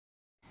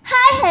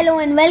hello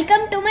and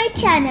welcome to my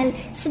channel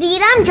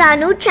Sriram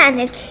Janu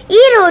channel.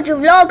 ఈ రోజు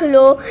vlog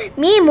లో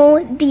మేము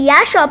దియా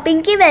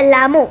షాపింగ్ కి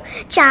వెళ్ళాము.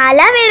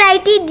 చాలా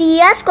వెరైటీ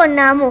దియాస్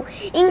కొన్నాము.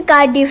 ఇంకా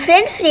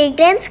డిఫరెంట్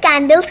ఫ్రేగ్రెన్స్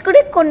క్యాండిల్స్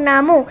కూడా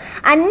కొన్నాము.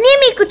 అన్నీ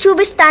మీకు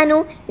చూపిస్తాను.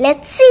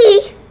 Let's see.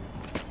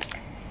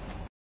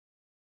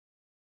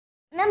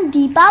 మనం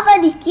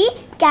దీపావళికి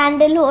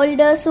క్యాండిల్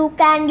హోల్డర్స్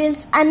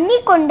క్యాండిల్స్ అన్నీ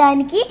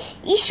కొనడానికి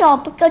ఈ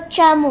షాప్కి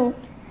వచ్చాము.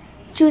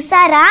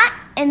 చూసారా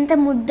ఎంత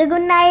ముద్దుగా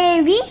ఉన్నాయో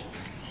ఇవి.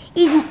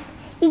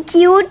 ఈ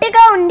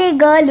క్యూట్గా ఉండే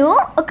గర్ల్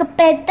ఒక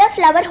పెద్ద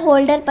ఫ్లవర్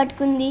హోల్డర్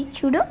పట్టుకుంది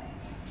చూడు.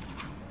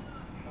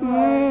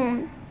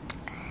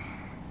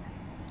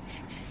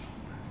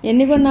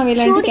 ఎన్ని కొన్నావు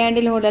ఇలాంటి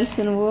క్యాండిల్ హోల్డర్స్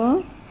నువ్వు?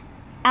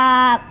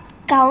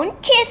 కౌంట్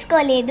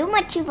చేసుకోలేదు,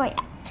 మర్చిపోయా.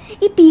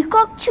 ఈ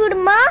పీకాక్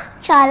చూడమ్మా,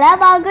 చాలా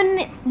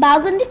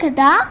బాగుంది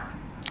కదా.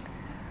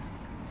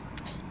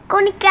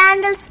 కొన్ని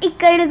క్యాండిల్స్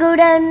ఇక్కడ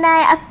కూడా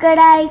ఉన్నాయి, అక్కడ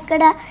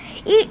ఇక్కడ.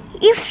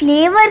 ఈ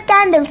ఫ్లేవర్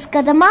క్యాండిల్స్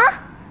కదమ్మా.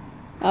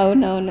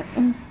 అవునవును,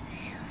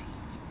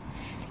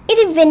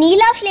 ఇది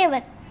వెనీలా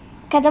ఫ్లేవర్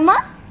కదమ్మా.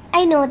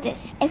 I know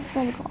this, I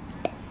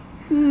forgot.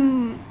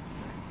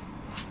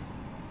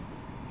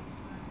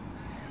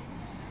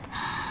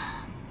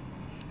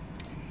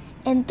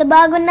 ఎంత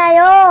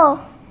బాగున్నాయో.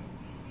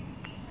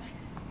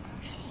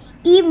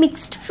 ఈ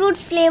మిక్స్డ్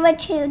ఫ్రూట్ ఫ్లేవర్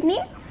చూడండి,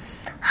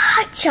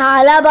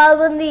 చాలా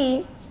బాగుంది.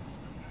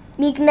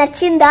 మీకు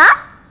నచ్చిందా?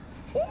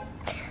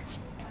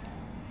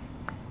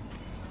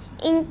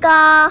 ఇంకా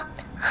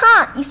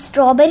ఈ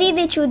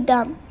స్ట్రాబెర్రీది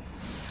చూద్దాం.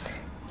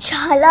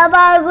 చాలా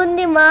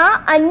బాగుంది మా.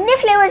 అన్ని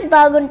ఫ్లేవర్స్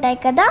బాగుంటాయి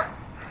కదా,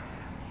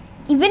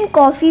 ఈవెన్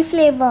కాఫీ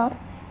ఫ్లేవర్.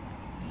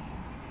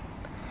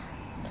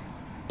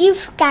 ఈ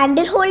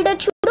క్యాండిల్ హోల్డర్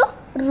చూడు,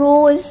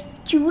 రోజ్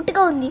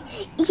క్యూట్గా ఉంది.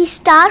 ఈ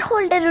స్టార్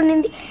హోల్డర్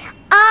ఉంది.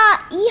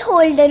 ఈ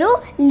హోల్డరు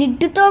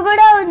లిడ్డుతో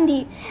కూడా ఉంది.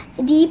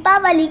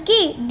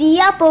 దీపావళికి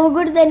దియా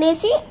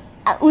పోకూడదనేసి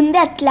ఉంది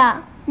అట్లా.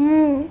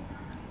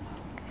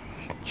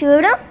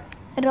 చూడు,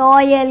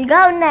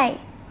 రాయల్గా ఉన్నాయి.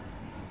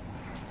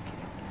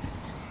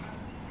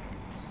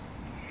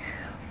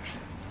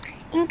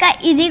 ఇంకా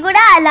ఇది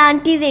కూడా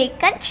అలాంటిదే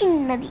కానీ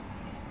చిన్నది.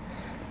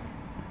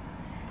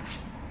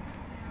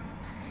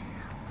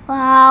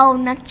 వావ్,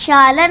 నాకు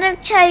చాలా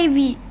నచ్చాయి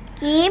ఇవి.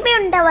 ఏమి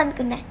ఉండవు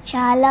అనుకున్నా,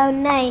 చాలా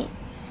ఉన్నాయి.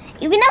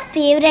 ఇవి నా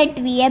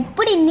ఫేవరెట్వి,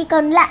 ఎప్పుడు ఇన్ని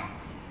కొనలా.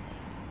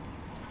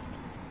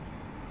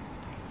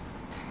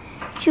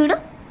 చూడు,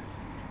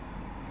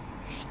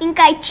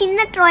 ఇంకా ఈ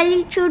చిన్న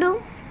ట్రాలీ చూడు.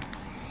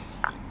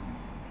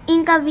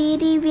 ఇంకా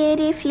వేరే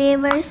వేరే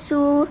ఫ్లేవర్స్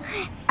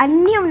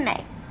అన్నీ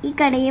ఉన్నాయి.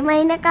 ఇక్కడ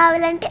ఏమైనా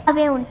కావాలంటే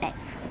అవే ఉంటాయి.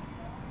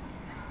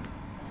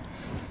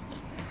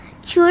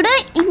 చూడు,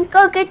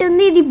 ఇంకొకటి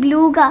ఉంది, ఇది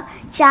బ్లూగా,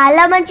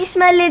 చాలా మంచి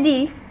స్మెల్. ఇది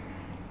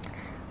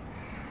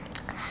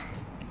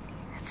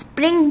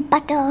స్ప్రింగ్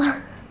బటర్.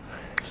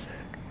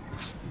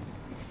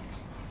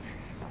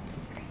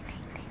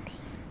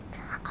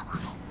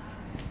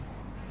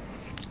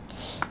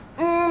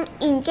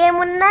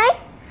 ఇంకేమున్నాయి?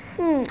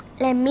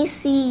 Let me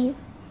see.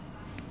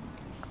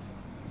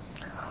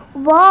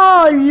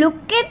 Wow,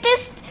 look at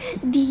this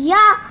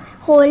diya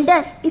holder.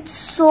 It's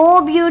so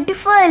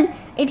beautiful.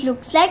 It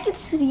looks like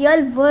it's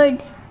real wood.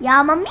 Yeah,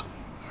 mummy?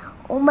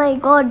 Oh my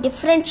god,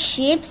 different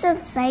shapes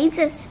and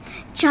sizes.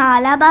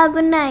 Chala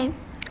bagunnai.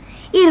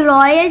 Ee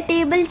royal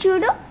table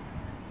chudu.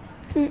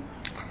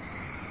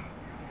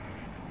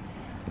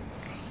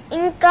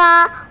 Inka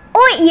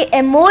ee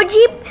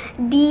emoji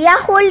diya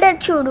holder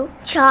chudu.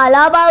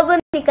 Chala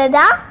bagundi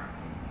kada.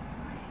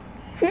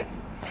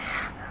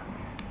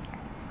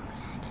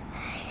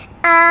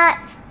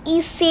 ఈ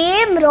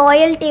same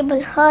royal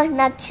table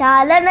నాకు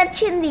చాలా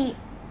నచ్చింది.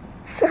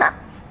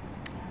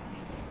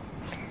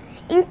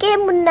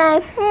 ఇంకేమున్నాయి?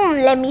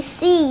 Let me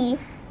see.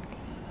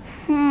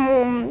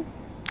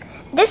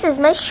 This is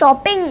my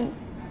shopping.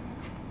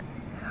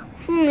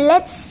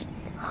 Let's.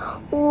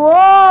 Oh,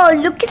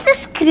 look at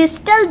this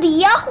crystal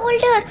Diya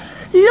holder.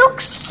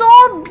 Look so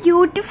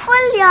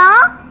beautiful yeah.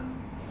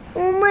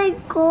 Oh my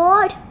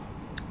God.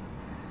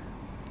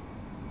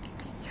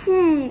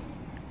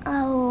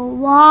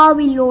 Wow,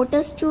 ఈ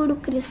lotus చూడు,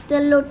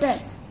 crystal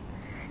lotus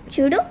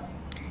చూడు.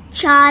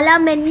 చాలా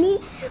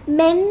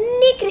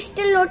మెన్నీ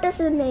crystal lotus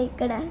ఉన్నాయి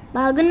ఇక్కడ.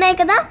 బాగున్నాయి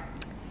కదా.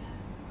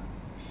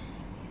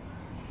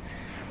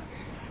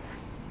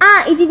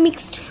 ఇది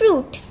మిక్స్డ్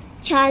ఫ్రూట్,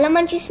 చాలా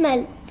మంచి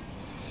స్మెల్.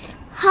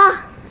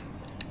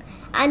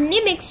 అన్ని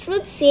మిక్స్డ్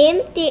ఫ్రూట్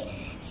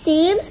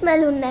సేమ్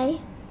స్మెల్ ఉన్నాయి.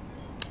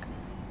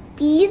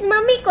 ప్లీజ్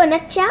మమ్మీ,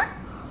 కొనచ్చా?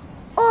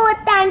 ఓ,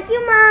 థ్యాంక్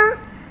యూ మా.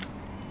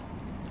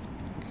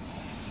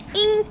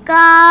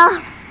 ఇంకా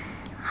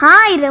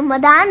ఈ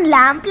రమదాన్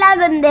ల్యాంప్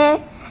లాగా ఉందే.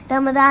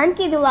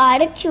 రమదాన్కి ఇది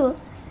వాడచ్చు,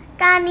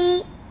 కానీ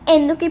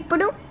ఎందుకు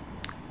ఇప్పుడు?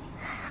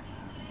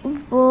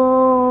 ఓ,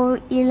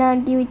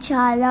 ఇలాంటివి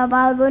చాలా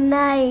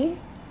బాగున్నాయి.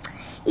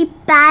 ఈ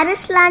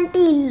ప్యారిస్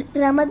లాంటి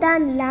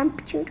రమదాన్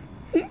ల్యాంప్ చూడు,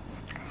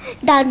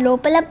 దాని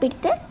లోపల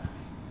పెడితే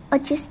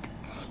వచ్చేస్తుంది.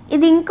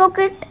 ఇది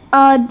ఇంకొకటి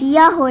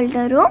దియా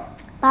హోల్డరు,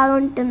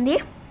 బాగుంటుంది.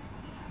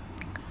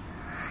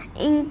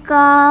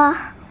 ఇంకా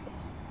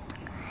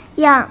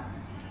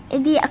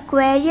ఇది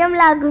అక్వేరియం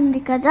లాగా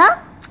ఉంది కదా,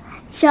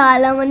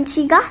 చాలా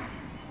మంచిగా.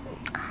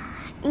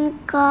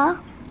 ఇంకా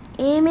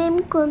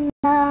ఏమేమి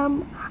కొందాం?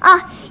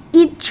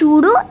 ఇది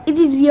చూడు,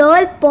 ఇది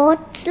రియల్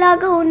పాట్స్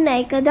లాగా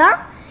ఉన్నాయి కదా,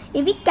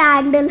 ఇవి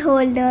క్యాండిల్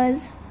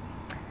హోల్డర్స్.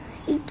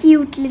 ఈ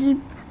క్యూట్ లిటిల్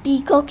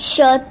పీకాక్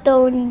షర్ట్తో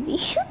ఉంది.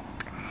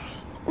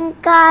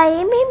 ఇంకా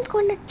ఏమేమి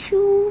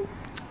కొనచ్చు?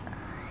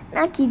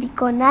 నాకు ఇది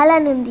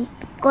కొనాలని ఉంది,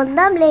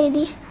 కొందాంలే.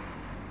 ఇది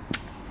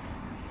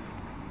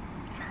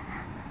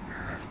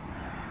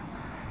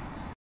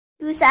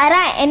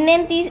చూసారా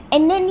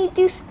ఎన్నెన్ని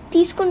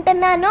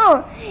తీసుకుంటున్నానో,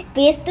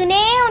 వేస్తూనే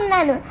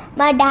ఉన్నాను.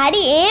 మా డాడీ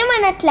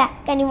ఏమనట్లే,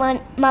 కానీ మా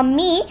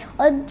మమ్మీ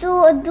వద్దు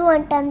వద్దు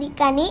అంటుంది,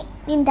 కానీ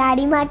నేను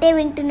డాడీ మాటే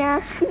వింటున్నా.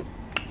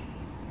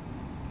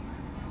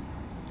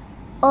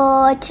 ఓ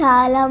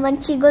చాలా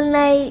మంచిగా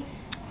ఉన్నాయి.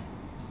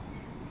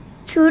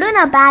 చూడు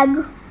నా బ్యాగ్.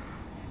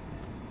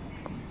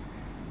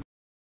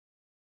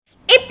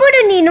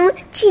 ఇప్పుడు నేను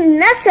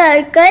చిన్న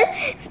సర్కిల్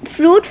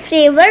ఫ్రూట్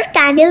ఫ్లేవర్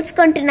క్యాండిల్స్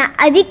కొంటున్నా,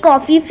 అది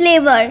కాఫీ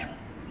ఫ్లేవర్.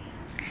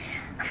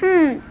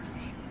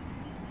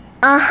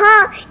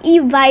 ఈ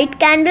వైట్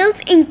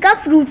క్యాండిల్స్ ఇంకా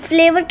ఫ్రూట్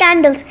ఫ్లేవర్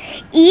క్యాండిల్స్.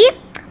 ఈ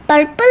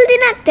పర్పుల్ది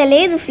నాకు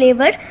తెలియదు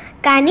ఫ్లేవర్,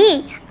 కానీ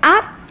ఆ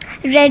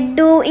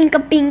రెడ్ ఇంకా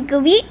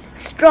పింక్వి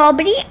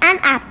స్ట్రాబెరీ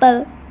అండ్ యాపిల్.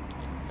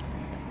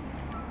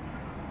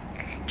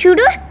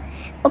 చూడు,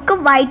 ఒక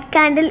వైట్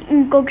క్యాండిల్,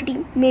 ఇంకొకటి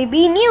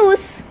మేబీ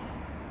న్యూస్.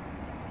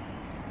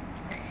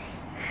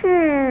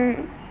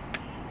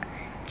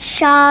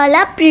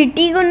 చాలా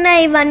ప్రిటీగా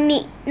ఉన్నాయి ఇవన్నీ,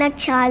 నాకు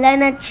చాలా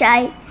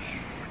నచ్చాయి.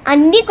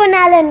 అన్నీ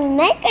కొనాలని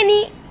ఉన్నాయి, కానీ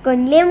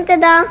కొనలేం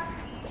కదా,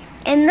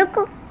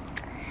 ఎందుకు.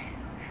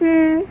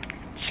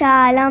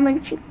 చాలా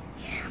మంచి.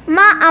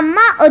 మా అమ్మ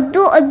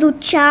వద్దు వద్దు,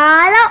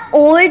 చాలా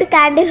ఓల్డ్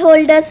క్యాండిల్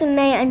హోల్డర్స్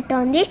ఉన్నాయి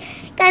అంటోంది,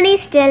 కానీ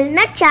స్టిల్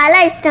నాకు చాలా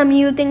ఇష్టం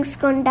న్యూ థింగ్స్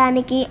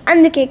కొనడానికి,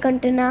 అందుకే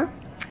కొంటున్నా.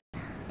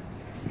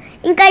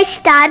 ఇంకా ఈ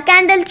స్టార్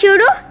క్యాండిల్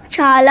చూడు,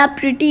 చాలా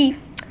ప్రిటీ,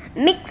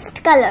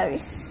 మిక్స్డ్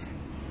కలర్స్.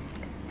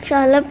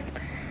 చాలా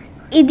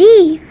ఇది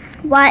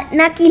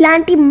నాకు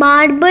ఇలాంటి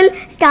మార్బుల్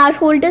స్టార్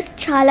హోల్డర్స్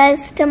చాలా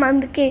ఇష్టం,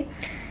 అందుకే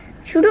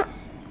చూడు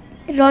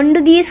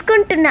 2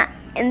 తీసుకుంటున్నా.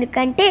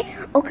 ఎందుకంటే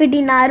ఒకటి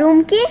నా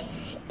రూమ్కి,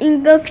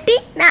 ఇంకొకటి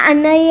నా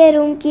అన్నయ్య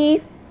రూమ్కి.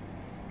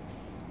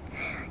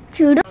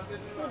 చూడు,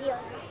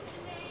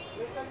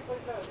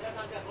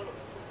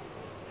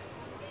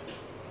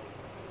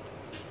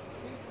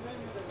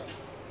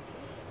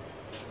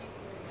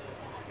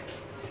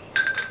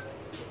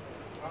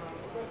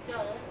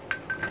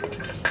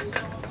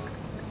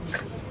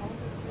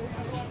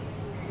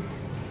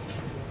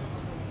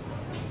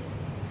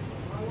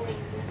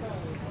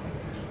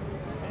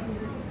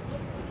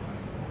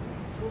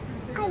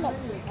 I like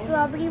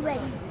strawberry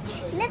berry.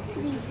 Let's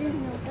read this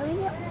note over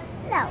here.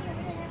 Now,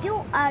 you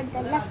are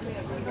the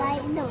luckiest guy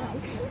in the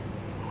world.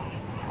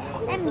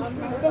 Let me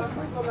smell this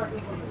one.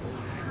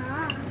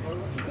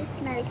 This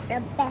smells the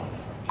best.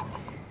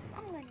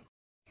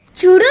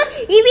 చూడు,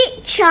 ఇవి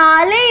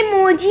చాలా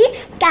ఎమోజీ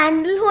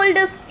క్యాండిల్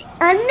హోల్డర్స్,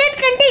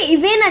 అన్నిటికంటే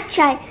ఇవే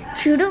నచ్చాయి.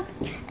 చూడు,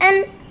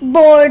 and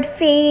board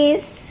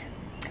face,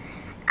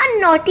 and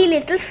naughty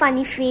little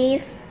funny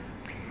face.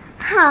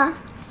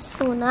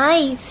 So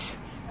nice.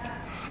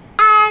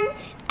 And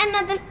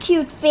another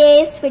cute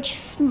face which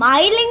is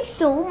smiling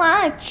so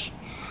much.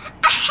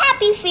 A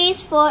happy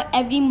face for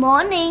every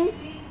morning.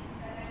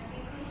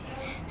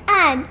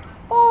 And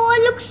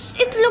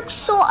it looks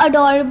so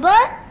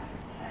adorable.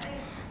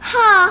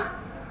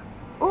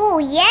 Oh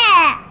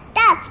yeah,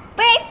 that's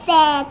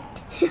perfect.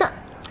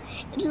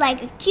 It's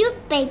like a cute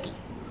baby.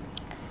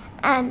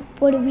 And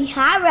what do we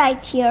have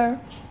right here?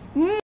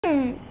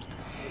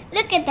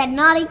 Look at that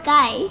naughty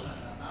guy.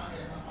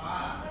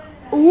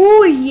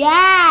 Oh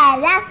yeah,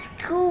 that's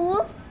cool.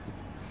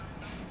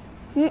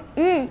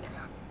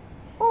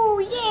 Oh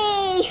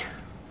yay!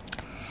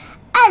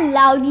 I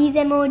love these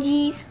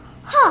emojis.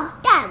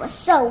 That was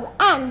so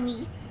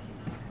angry.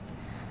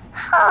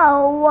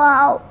 Oh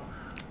wow.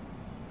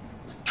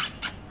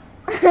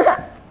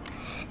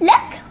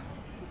 Look,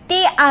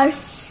 they are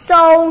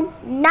so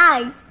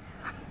nice.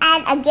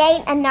 And again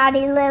a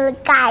naughty little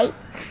guy.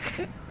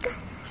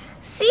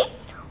 See?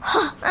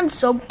 I'm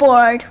so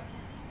bored.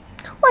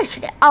 Why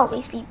should I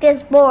always be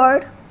this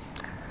bored?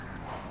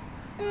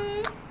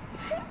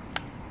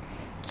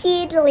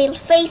 Cute little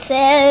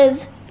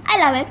faces. I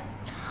love it.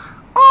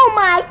 Oh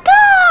my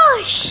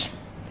gosh!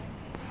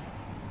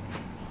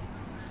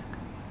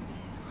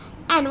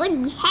 And what do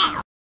we have?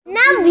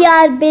 Now we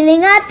are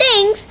building our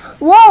things.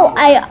 Whoa,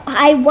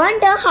 I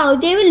wonder how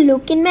they will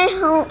look in my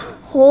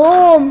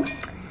home.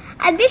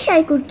 I wish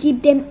I could keep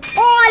them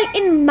all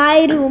in my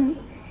room.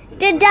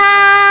 Ta-da!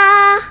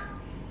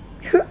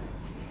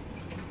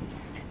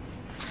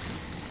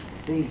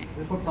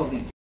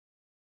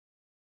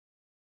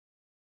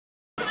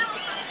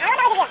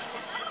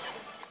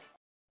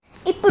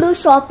 ఇప్పుడు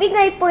shopping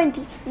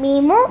అయిపోయింది.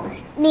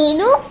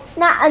 నేను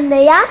నా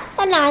అన్నయ్య,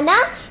 నా నాన్న,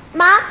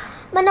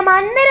 మనం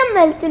అందరం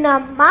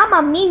వెళ్తున్నాం. మా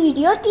మమ్మీ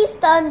వీడియో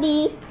తీస్తోంది.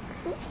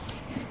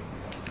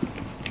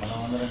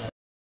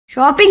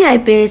 షాపింగ్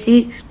అయిపోయేసి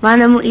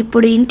మనము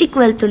ఇప్పుడు ఇంటికి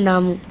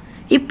వెళ్తున్నాము.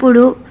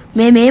 ఇప్పుడు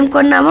మేమేం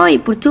కొన్నామో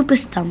ఇప్పుడు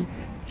చూపిస్తాము.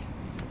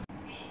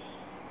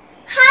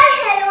 Hi,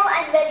 hello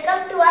and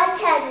welcome to our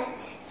channel,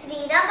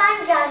 Sreenam and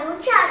Janu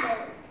channel.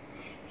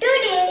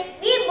 Today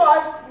we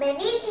bought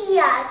many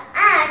diyas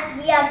and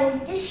we are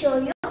going to show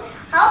you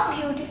how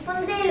beautiful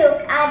they look,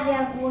 and we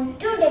are going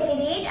to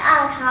decorate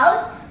our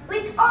house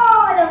with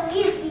all of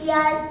these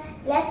diyas.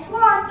 Let's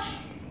watch.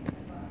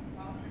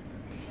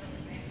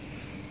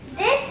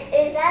 This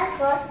is our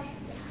first diya.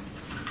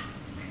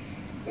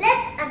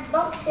 Let's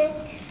unbox it.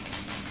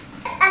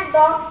 Let's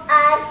unbox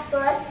our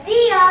first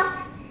diya.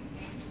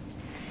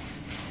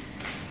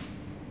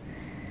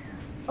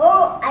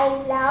 Oh, I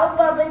love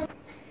bubbles.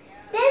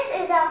 This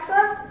is our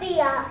first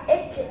diya.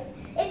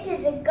 It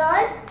is a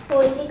girl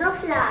holding a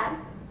flower.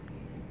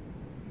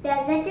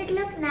 Doesn't it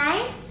look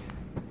nice?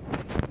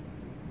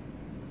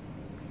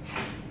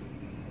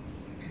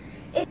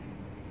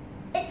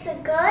 It's a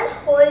girl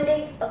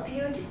holding a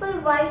beautiful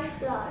white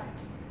flower.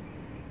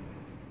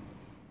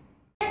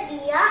 The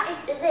diya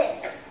into this.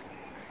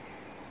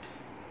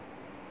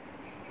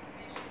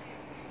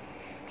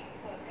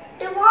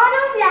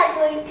 Tomorrow we are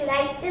going to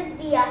light this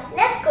diya.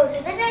 Let's go to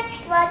the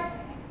next one.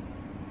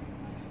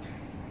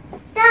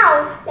 Now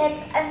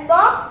let's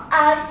unbox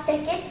our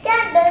second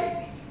candle.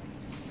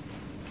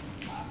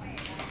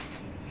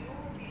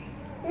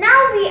 Now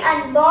we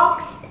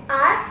unboxed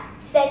our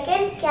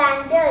second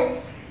candle,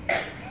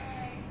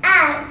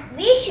 and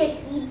we should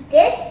keep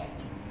this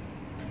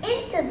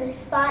into this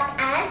part,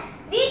 and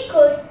we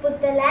could put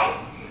the light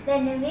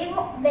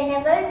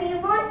whenever we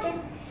want it.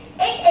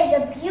 It is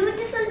a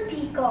beautiful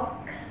peacock.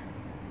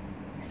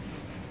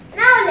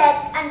 Now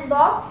let's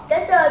unbox the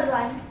third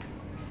one.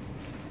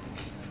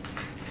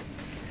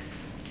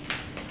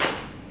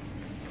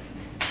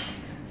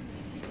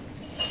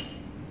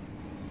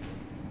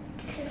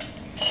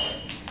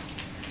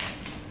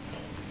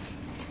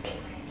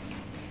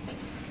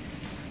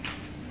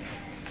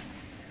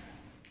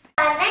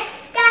 Our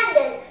next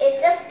candle is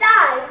a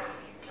star,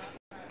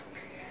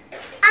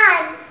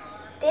 and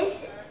this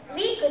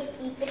we could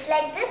keep it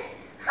like this.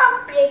 How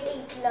pretty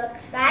it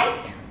looks,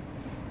 right?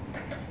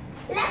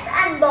 Let's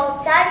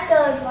unbox our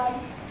third one.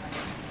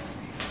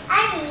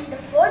 I mean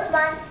the fourth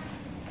one.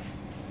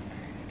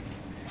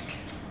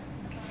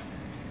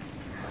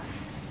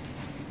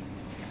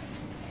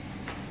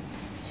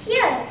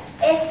 Here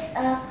it's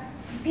a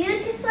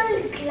beautiful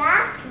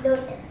glass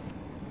lotus.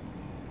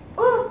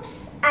 Oops,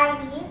 I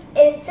mean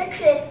it's a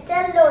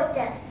crystal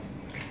lotus.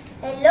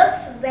 It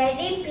looks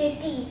very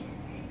pretty.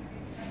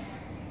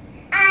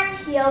 And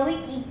here we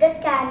keep the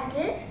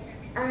candle,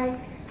 and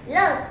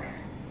look,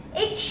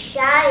 it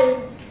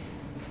shines.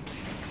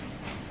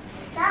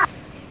 Now,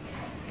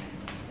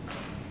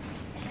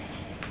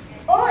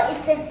 oh,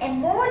 it's an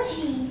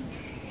emoji.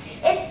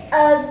 It's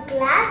a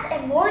glass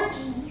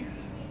emoji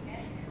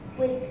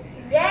with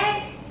red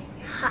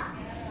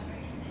hearts.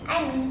 I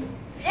mean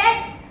red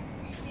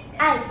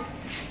eyes.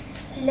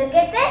 Look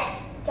at this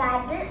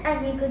candle, and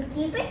we could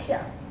keep it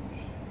here.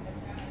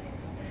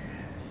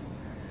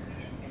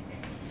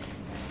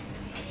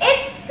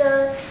 It's the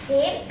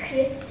same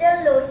crystal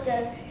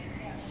lotus,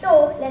 so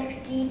let's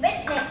keep it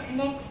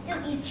next to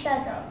each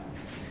other.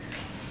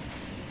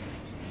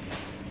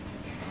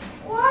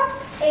 What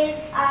is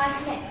our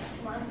next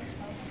one?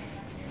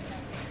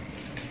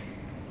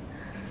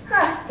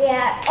 They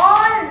are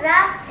all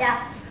wrapped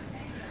up.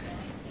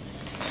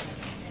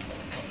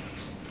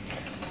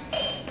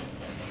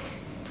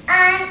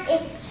 And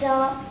it's the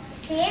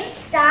same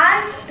star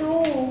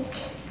too.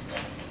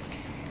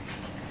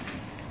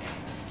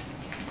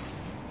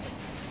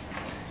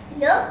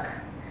 Look.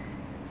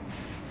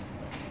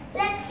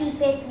 Let's keep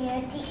it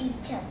near to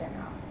each other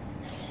now.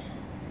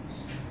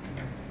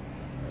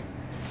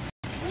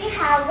 We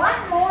have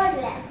one more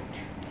left.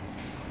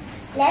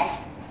 Let's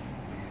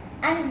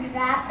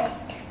unwrap it.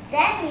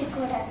 Then we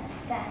could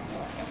understand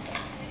what it is.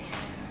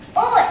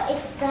 Oh,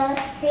 it's the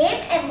same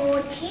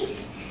emoji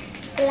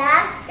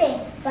glass thing,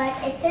 but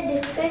it's a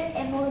different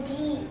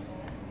emoji.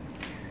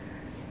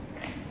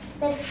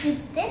 Let's keep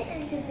this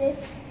into this,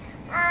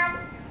 and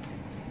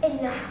it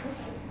looks the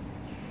same.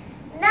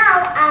 Now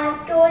I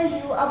have told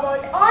you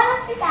about all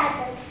of the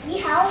candles. We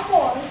have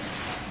more.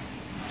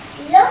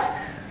 Look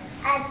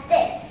at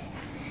this.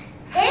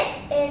 This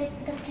is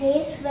the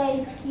place where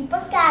you keep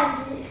a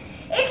candle.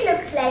 It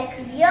looks like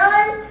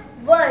real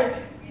wood.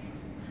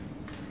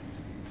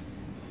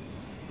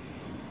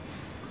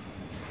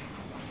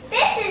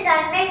 This is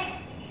our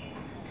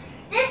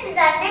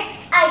next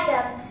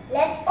item.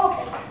 Let's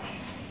open it.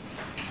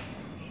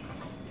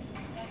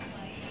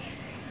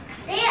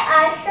 There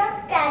are some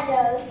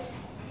candles.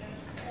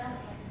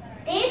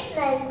 They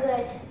smell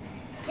good.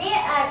 They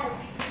are the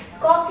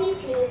coffee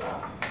flavor.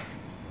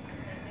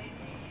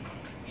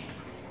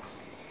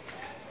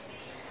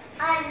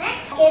 Our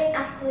next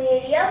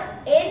aquarium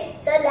is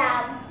the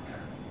lamp.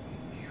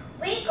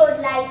 We could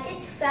light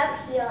it from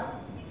here.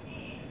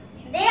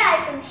 There are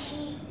some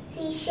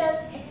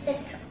seashells, etc.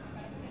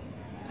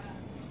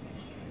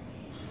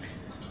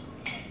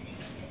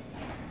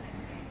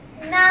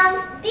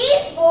 Now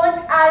these both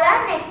are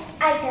our next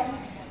items.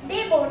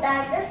 They both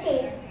are the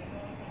same.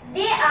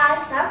 They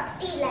are some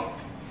tea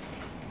lights.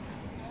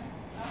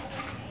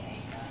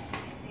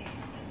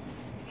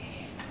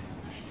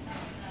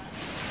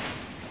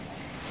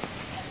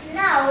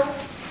 Now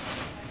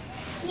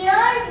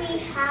here we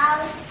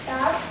have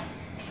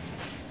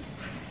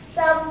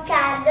some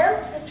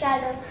candles which are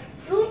the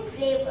fruit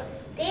flavors.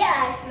 They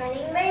are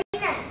smelling very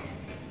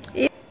nice.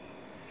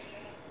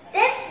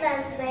 This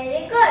smells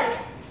very good.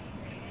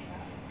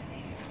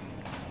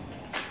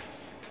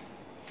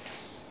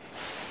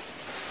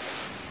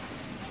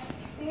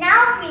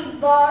 Now we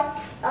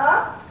bought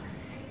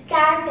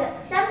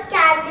some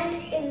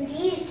candles in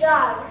these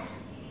jars.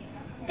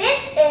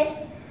 This is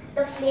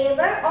the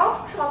flavor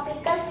of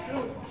tropical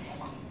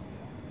fruits.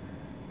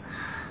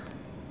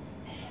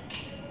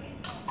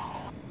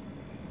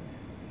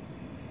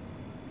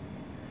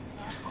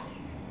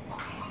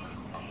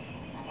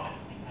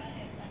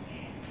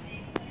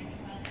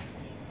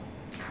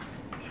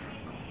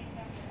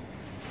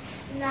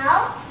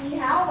 Now we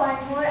have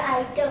one more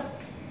item.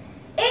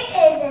 It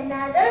is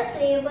another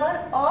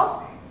flavor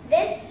of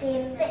this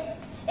same thing.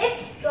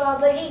 It's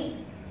strawberry.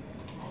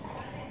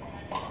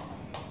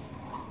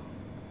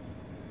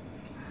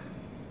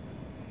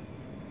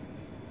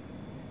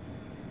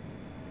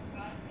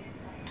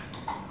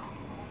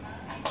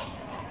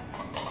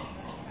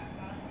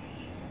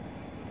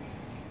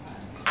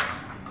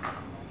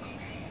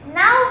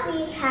 Now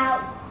we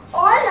have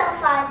all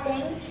of our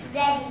things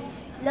ready.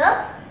 Look.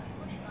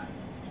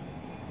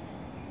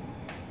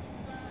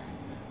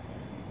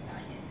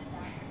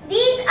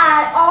 These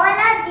are all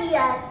our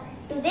diyas.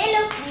 Do they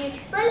look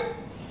beautiful?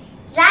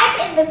 Write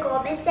in the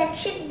comment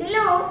section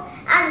below,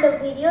 and the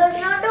video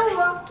is not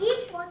over.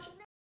 Keep watching.